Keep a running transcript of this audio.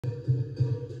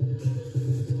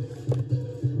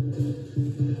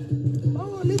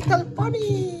little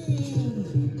pony.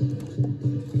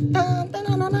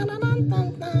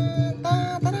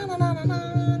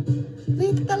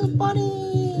 Little pony.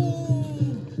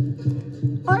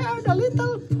 Where are the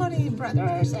little pony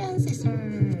brothers and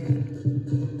sisters?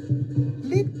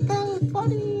 Little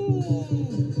pony.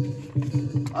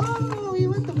 Oh, you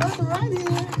want to go to ride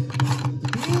here?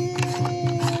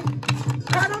 Yeah.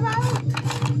 Run about.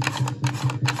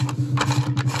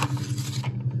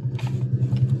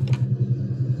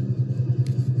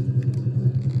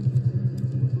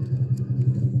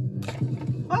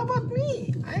 How about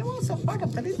me? I'm also part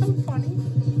of the little pony.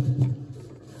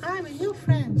 I'm with new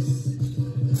friends.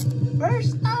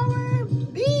 Where's our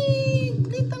big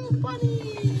little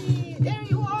pony? There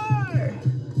you are.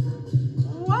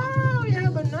 Wow, you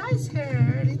have a nice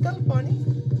hair, little pony.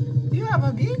 You have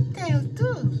a big tail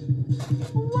too.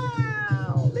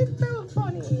 Wow, little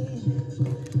pony.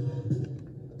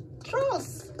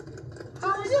 Trolls,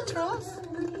 how are you, Trolls?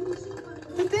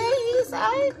 Today is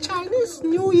our Chinese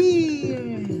New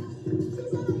Year.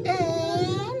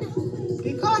 And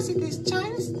because it is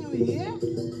Chinese New Year,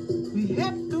 we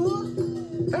have to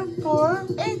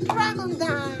perform a dragon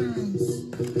dance.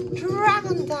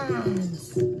 Dragon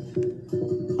dance.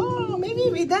 Oh, maybe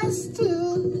we dance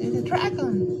too in the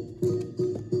dragon.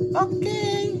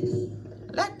 Okay,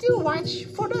 let you watch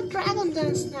for the dragon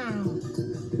dance now.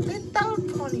 Little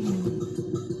pony.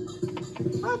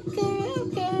 Okay.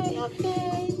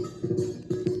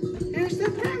 Here's the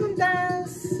dragon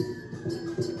dance.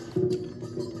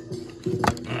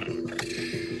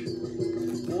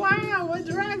 Wow, a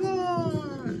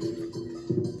dragon!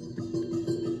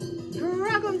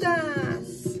 Dragon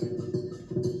dance!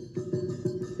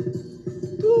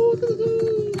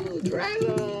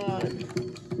 Dragon!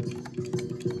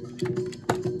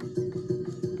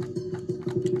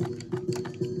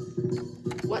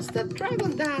 What's that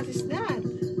dragon dance is that?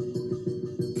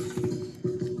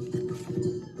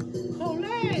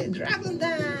 Hooray! Dragon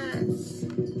dance!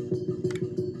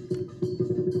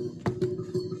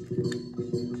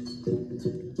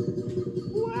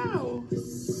 Wow!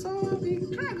 So big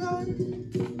dragon!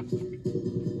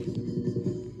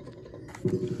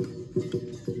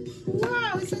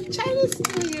 Wow! It's a Chinese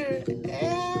New Year!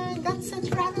 And that's a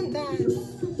dragon dance!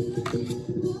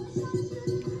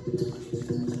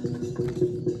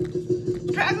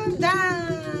 Dragon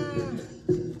dance!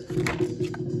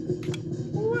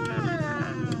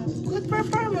 Wow! Good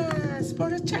performance for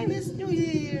the Chinese New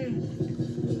Year!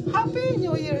 Happy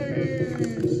New Year!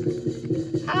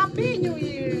 Happy New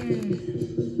Year!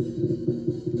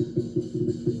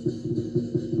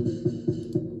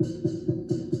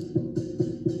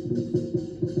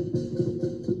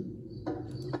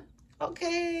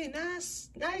 Okay, nice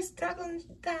dragon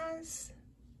dance.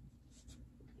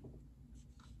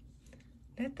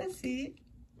 Let us see.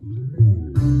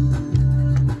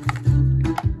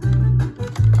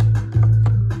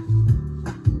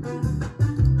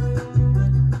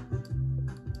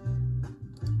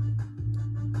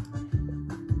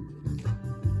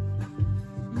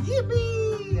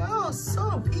 Yippee! Oh,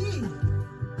 so big!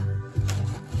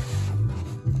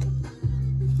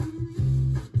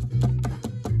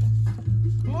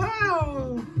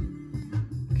 Wow!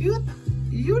 Cute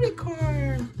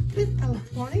unicorn! Little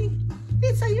pony!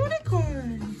 It's a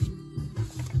unicorn!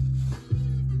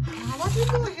 How about you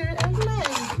go here and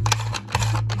play?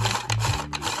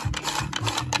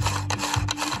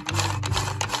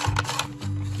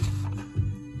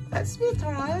 Let's me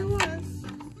try once.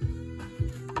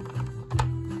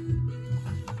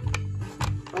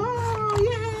 Oh,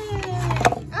 yay!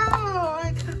 Oh,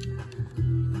 I can...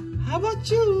 How about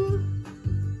you?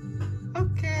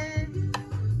 Okay,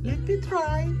 let me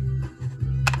try.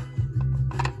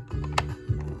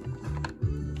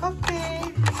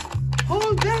 Okay,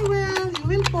 hold very well, you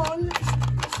will fall.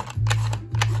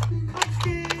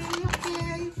 Okay.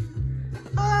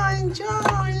 Oh,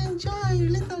 enjoy,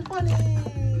 little pony.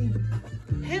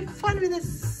 Have fun with the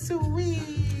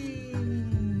swing.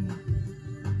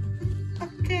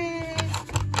 Okay.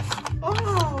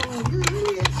 Oh,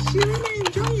 she really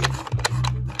enjoy it.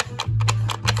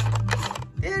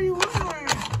 There you are.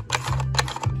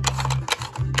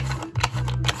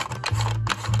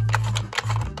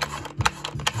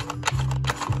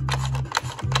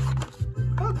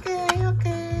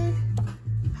 Okay.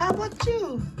 How about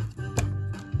you,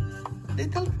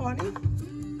 little pony?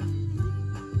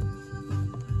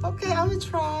 Okay, I will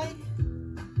try.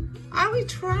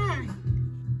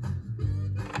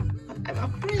 But I'm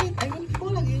afraid I will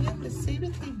fall again. Let's see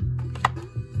with him.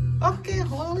 Okay,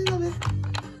 hold a little bit.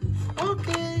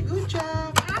 Okay, good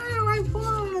job. I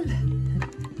fall.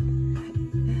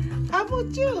 How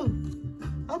about you?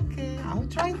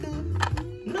 try to.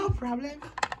 No problem.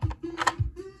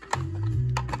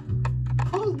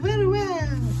 Hold very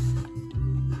well.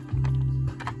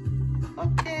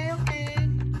 Okay, okay.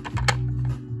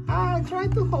 I'll try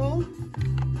to hold.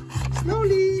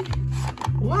 Slowly.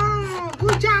 Wow,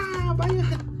 good job.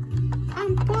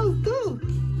 I'm pulled too.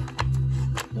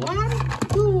 1,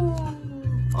 2.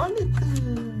 Only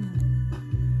 2.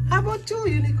 How about you,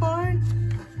 unicorn?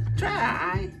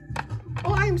 Try.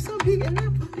 Oh, I'm so big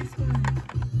enough for this one.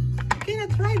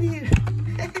 Cannot ride here.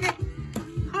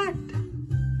 Hard.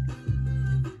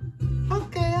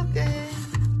 Okay, okay.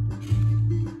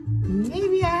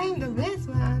 Maybe I'm the best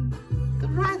one to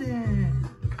ride it.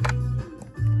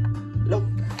 Look.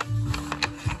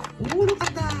 Oh, look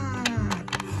at that.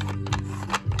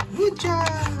 Good job.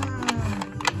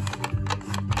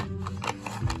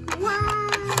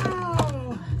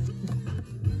 Wow.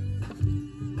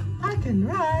 I can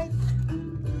ride.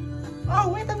 Oh,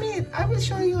 wait a minute. I will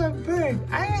show you a bird.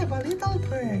 I have a little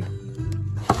bird.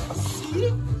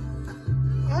 See?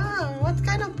 Wow, what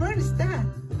kind of bird is that?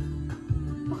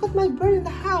 Look at my bird in the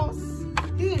house.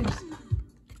 Here's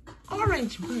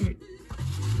orange bird.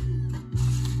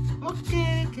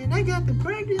 Okay, can I get the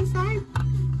bird inside?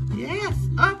 Yes,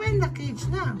 open the cage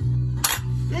now.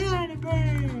 There, the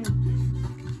bird.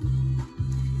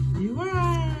 You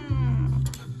are.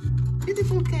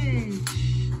 Beautiful cage.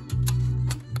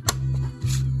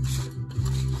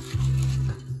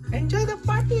 Enjoy the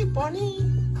party, Pony.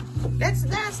 Let's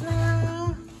dance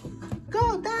now.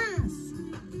 Go dance.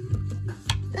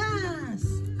 Dance.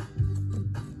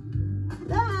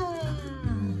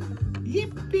 Dance.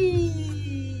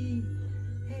 Yippee.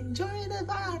 Enjoy the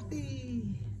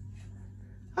party.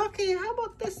 Okay, how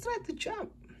about let's try to jump.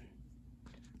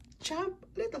 Jump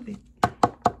a little bit.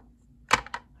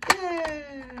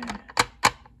 Yeah.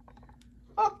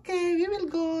 Okay, we will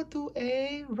go to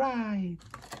a ride.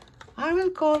 I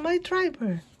will call my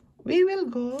driver. We will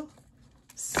go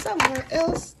somewhere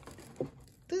else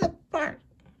to the park.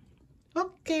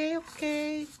 Okay,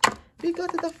 okay. We go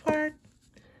to the park.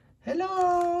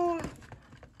 Hello.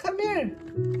 Come here.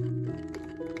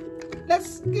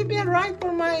 Let's give me a ride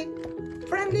for my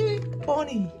friendly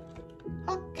pony.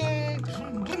 Okay.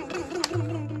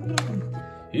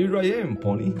 Here I am,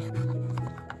 Pony.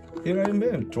 Here I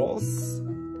am, Trolls.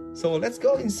 So let's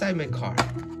go inside my car.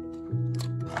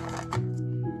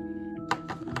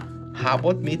 How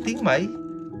about meeting my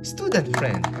student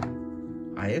friend?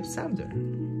 I am Sander.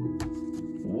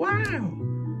 Wow.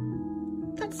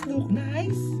 That's look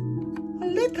nice. A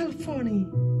little funny.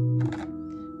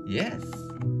 Yes.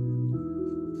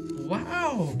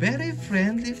 Wow, very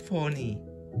friendly pony.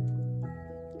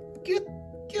 Cute,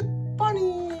 cute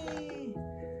pony.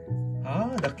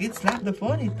 Oh, the kids love the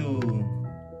pony too.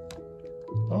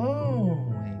 Oh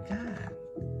my God.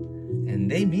 And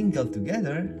they mingle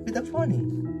together with the pony.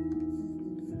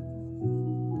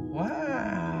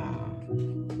 Wow.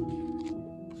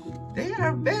 They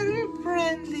are very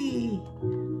friendly.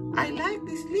 I like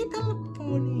this little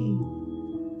pony.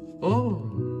 Oh,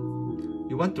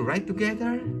 you want to ride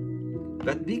together?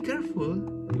 But be careful,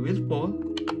 you will fall.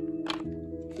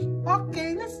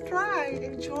 Okay, let's try.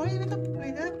 Enjoy with the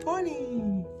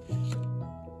pony.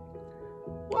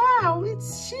 Wow,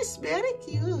 she's very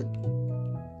cute.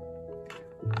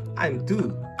 I'm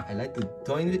too. I like to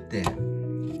join with them.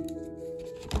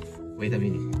 Wait a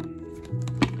minute.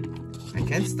 I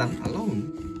can't stand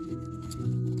alone.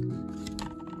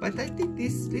 But I think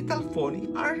these little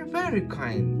pony are very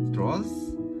kind,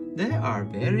 Trolls. They are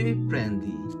very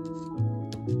friendly.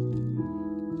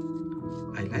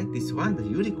 I like this one, the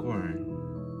unicorn.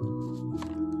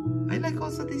 I like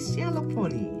also this yellow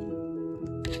pony.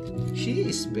 She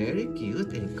is very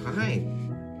cute and kind.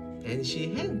 And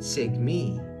she handshake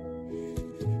me.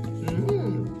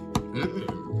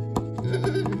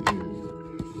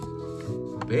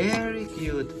 Very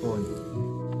cute pony.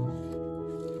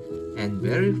 And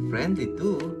very friendly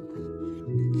too.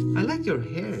 I like your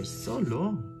hair, so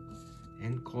long.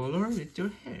 And color with your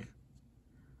hair.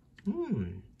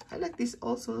 I like this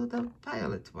also, the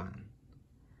violet one.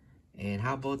 And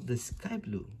how about the sky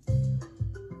blue?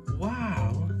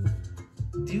 Wow!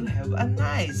 Do you have a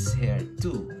nice hair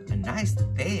too? A nice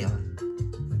tail.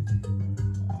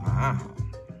 Wow!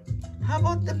 How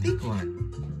about the big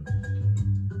one?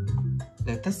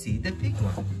 Let us see the big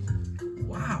one.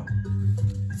 Wow!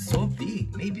 It's so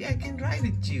big. Maybe I can ride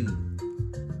with you.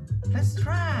 Let's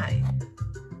try.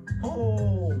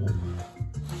 Oh!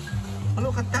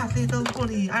 Look at that little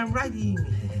pony. I'm riding.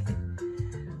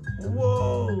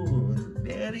 Whoa!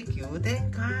 Very cute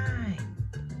and kind.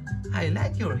 I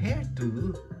like your hair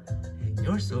too. And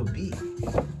you're so big.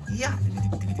 Yeah.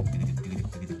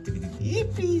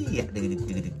 Yippee!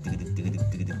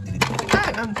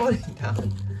 I'm falling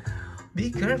down. Be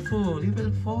careful, you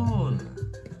will fall.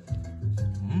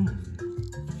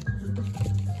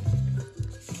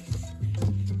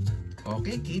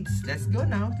 Okay, kids, let's go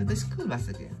now to the school bus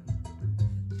again.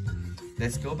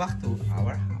 Let's go back to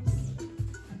our house.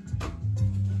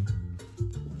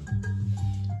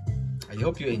 I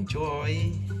hope you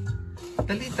enjoy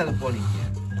the little pony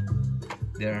here.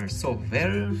 They are so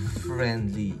very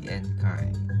friendly and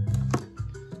kind.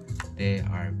 They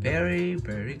are very,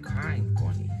 very kind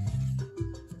pony.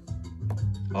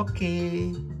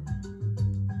 Okay.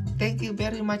 Thank you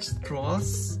very much,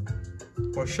 Trolls,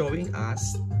 for showing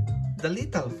us the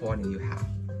little pony you have.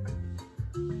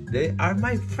 They are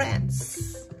my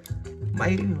friends.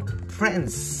 My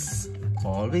friends.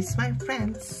 Always my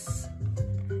friends.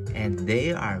 And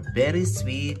they are very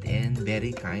sweet and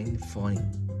very kind pony.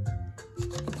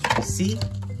 You see?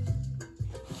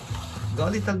 Go a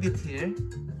little bit here.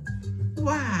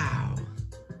 Wow!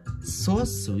 So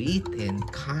sweet and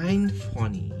kind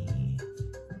pony.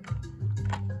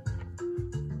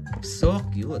 So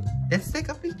cute. Let's take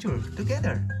a picture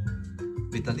together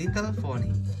with a little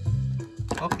pony.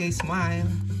 Okay, smile.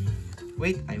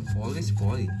 Wait, I'm always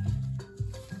falling.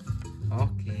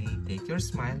 Okay, take your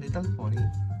smile, little pony.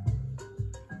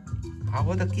 How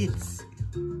about the kids?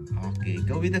 Okay,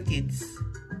 go with the kids.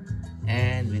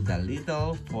 And with the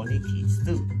little pony kids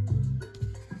too.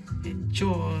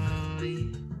 Enjoy.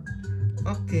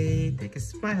 Okay, take a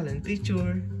smile and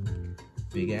picture.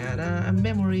 We got a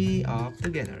memory of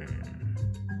together.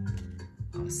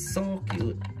 Oh, so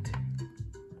cute.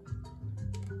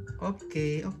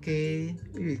 Okay.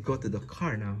 We will go to the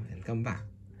car now and come back.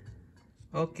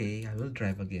 Okay, I will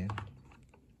drive again.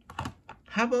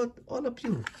 How about all of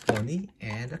you, pony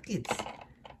and the kids?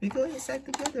 We go inside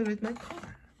together with my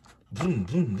car. Boom,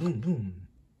 boom, boom, boom.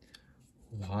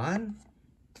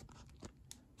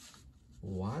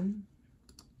 One.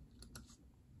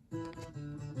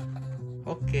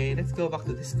 Okay, let's go back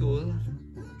to the school.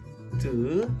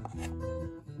 2,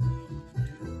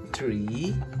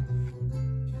 3,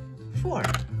 4.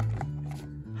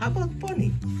 How about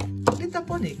pony? Little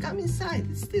pony, come inside.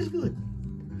 It's still good.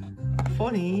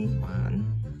 Pony. 1,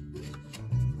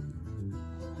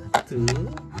 2.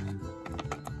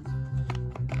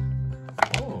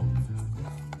 Oh.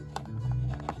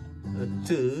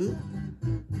 2,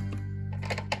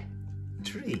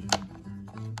 3.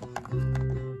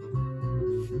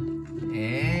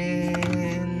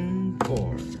 And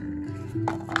 4.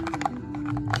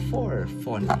 4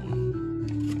 pony.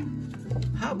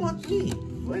 How about me?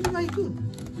 Where do I go?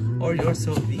 Or you're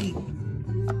so big.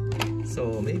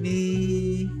 So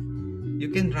maybe you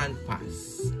can run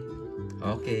fast.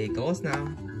 Okay, close now.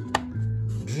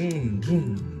 Boom,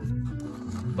 boom.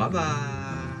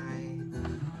 Bye-bye.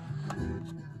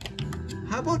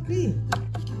 How about me?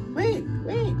 Wait.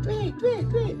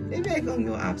 Maybe I can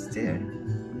go upstairs.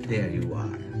 There you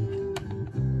are.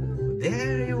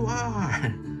 There you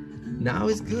are. Now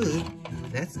it's good.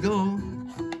 Let's go.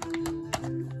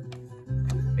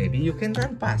 Maybe you can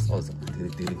run fast also.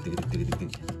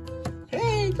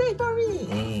 Hey, wait for me.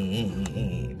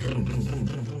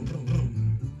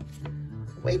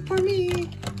 Wait for me.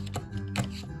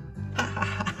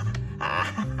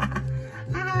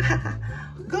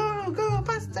 Go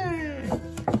faster.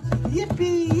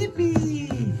 Yippee.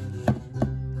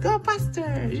 Go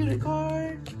faster,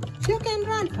 unicorn. You can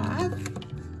run fast.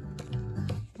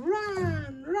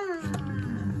 Run.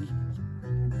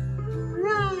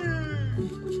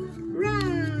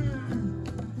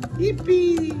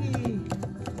 Yippee!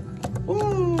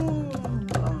 Oh!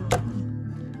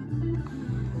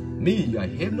 Me, I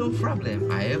have no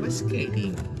problem. I am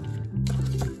skating.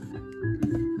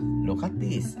 Look at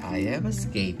this. I am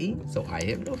skating, so I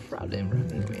have no problem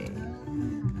running away.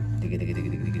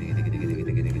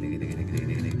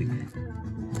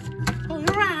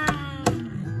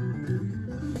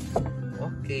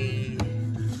 Okay.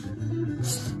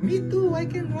 Me too. I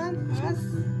can run fast.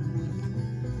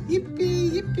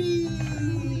 Yippee!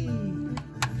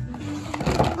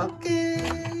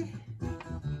 Okay.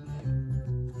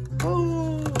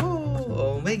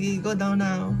 Oh, Maggie, go down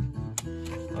now.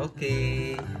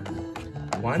 Okay.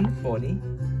 1 pony.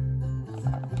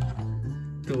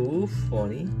 2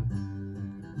 pony.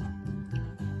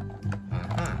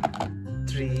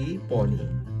 3 pony.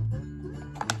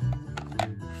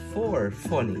 4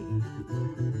 pony.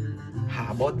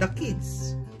 How about the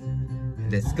kids?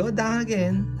 Let's go down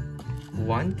again.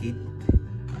 1 kid.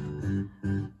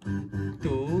 2,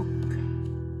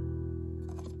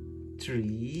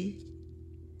 3,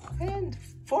 and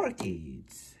 4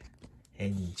 kids.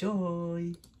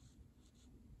 Enjoy.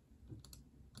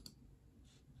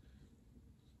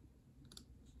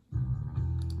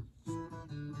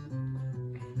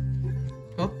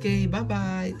 Okay,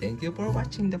 bye-bye. Thank you for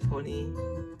watching the pony.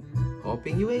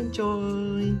 Hoping you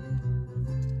enjoy.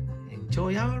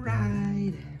 Enjoy our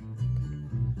ride.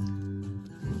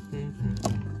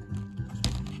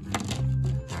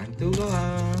 Time to go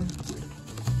on.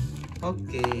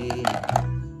 Okay.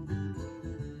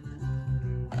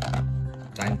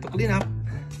 Time to clean up.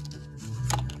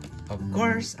 Of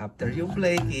course, after you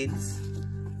play, kids.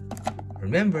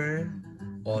 Remember,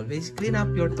 always clean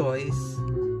up your toys.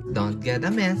 Don't get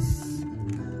a mess,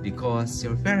 because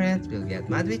your parents will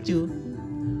get mad with you.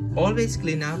 Always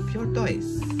clean up your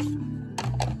toys.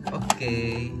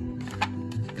 Okay.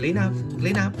 Clean up,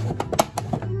 clean up.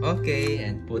 Okay,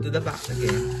 and put to the box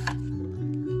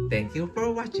again. Thank you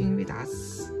for watching with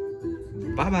us.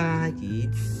 Bye-bye,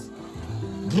 kids.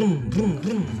 Vroom, vroom,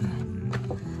 vroom.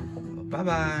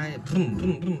 Bye-bye. Vroom,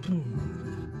 vroom, vroom, vroom.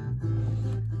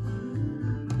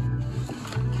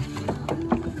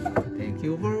 Thank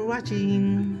you for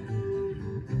watching.